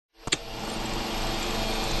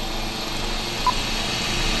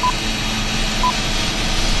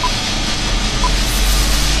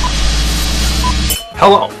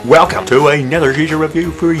Hello, welcome to another Shisha review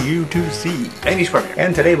for you to see. Andy's Sparker,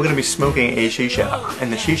 and today we're going to be smoking a Shisha.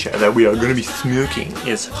 And the Shisha that we are going to be smoking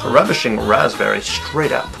is Ravishing Raspberry,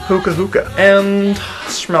 straight up. Hookah Hookah. And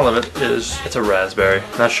smell of it is, it's a raspberry.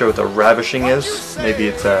 Not sure what the ravishing is. Maybe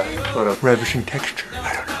it's a sort of ravishing texture.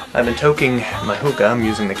 I don't know. I've been toking my hookah. I'm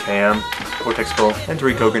using the cam, Vortex Bowl, and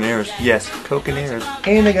 3 coconaires. Yes, coconaires.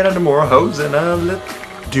 And I got a Demora hose, and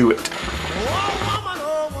let's do it.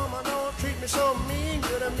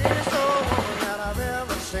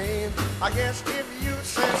 I guess if you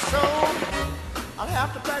say so, I'll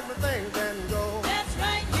have to pack my things and go. That's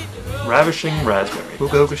right, hit the road. Ravishing raspberry.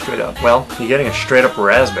 Hookah Hookah straight up. Well, you're getting a straight up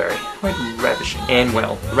raspberry. Quite ravishing. And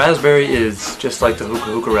well, raspberry is just like the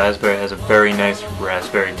Hookah Hookah raspberry, has a very nice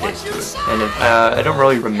raspberry taste to it. And I don't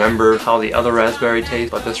really remember how the other raspberry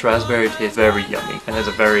tastes, but this raspberry tastes very yummy and has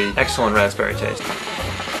a very excellent raspberry taste.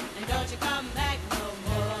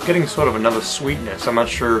 Getting sort of another sweetness. I'm not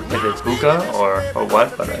sure if it's hookah or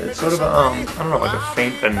what, but it's sort of a, I don't know, like a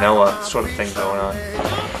faint vanilla sort of thing going on.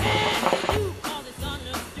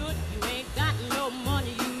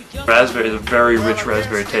 Raspberry is a very rich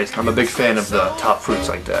raspberry taste. I'm a big fan of the top fruits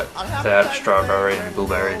like that. That, strawberry and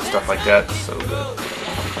blueberry and stuff like that. So good.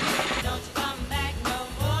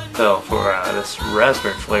 So for this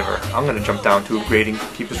raspberry flavor, I'm going to jump down to a grading,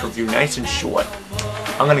 keep this review nice and short.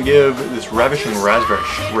 I'm going to give this Ravishing Raspberry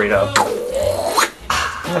straight up.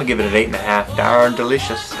 I'm going to give it an 8.5. Darn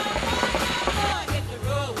delicious.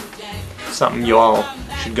 Something y'all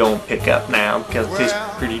should go and pick up now because it tastes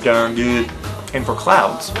pretty darn good. And for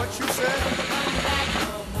clouds,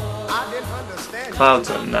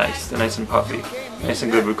 clouds are nice. They're nice and puffy. Nice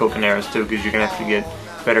and good with coconaires too, because you can actually get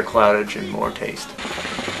better cloudage and more taste.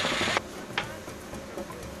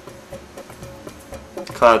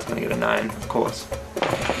 Cloud's going to get a 9, of course.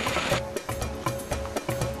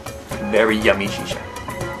 Very yummy Shisha.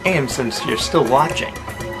 And since you're still watching,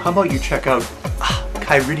 how about you check out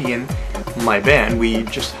Kyridian, my band. We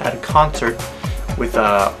just had a concert with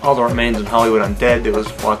All the Remains in Hollywood Undead. There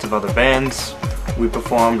was lots of other bands. We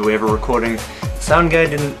performed, we have a recording. The sound guy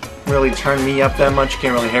didn't really turn me up that much, you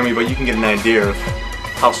can't really hear me, but you can get an idea of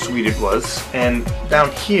how sweet it was. And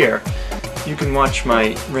down here, you can watch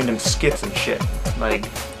my random skits and shit. Like,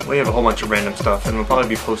 we have a whole bunch of random stuff, and we'll probably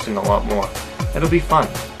be posting a lot more. It'll be fun.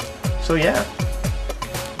 So yeah,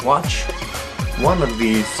 watch one of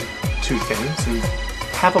these 2 things and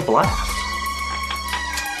have a blast.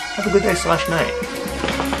 Have a good day / night.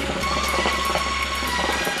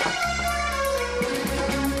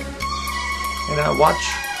 And watch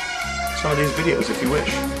some of these videos if you wish.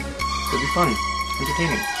 It'll be fun,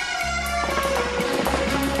 entertaining.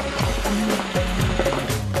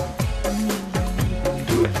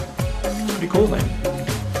 Do it. It's pretty cool, man.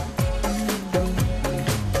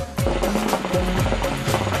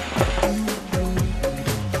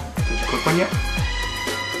 One yet?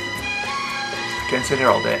 Can't sit here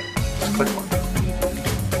all day. Just click one.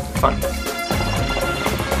 Fun.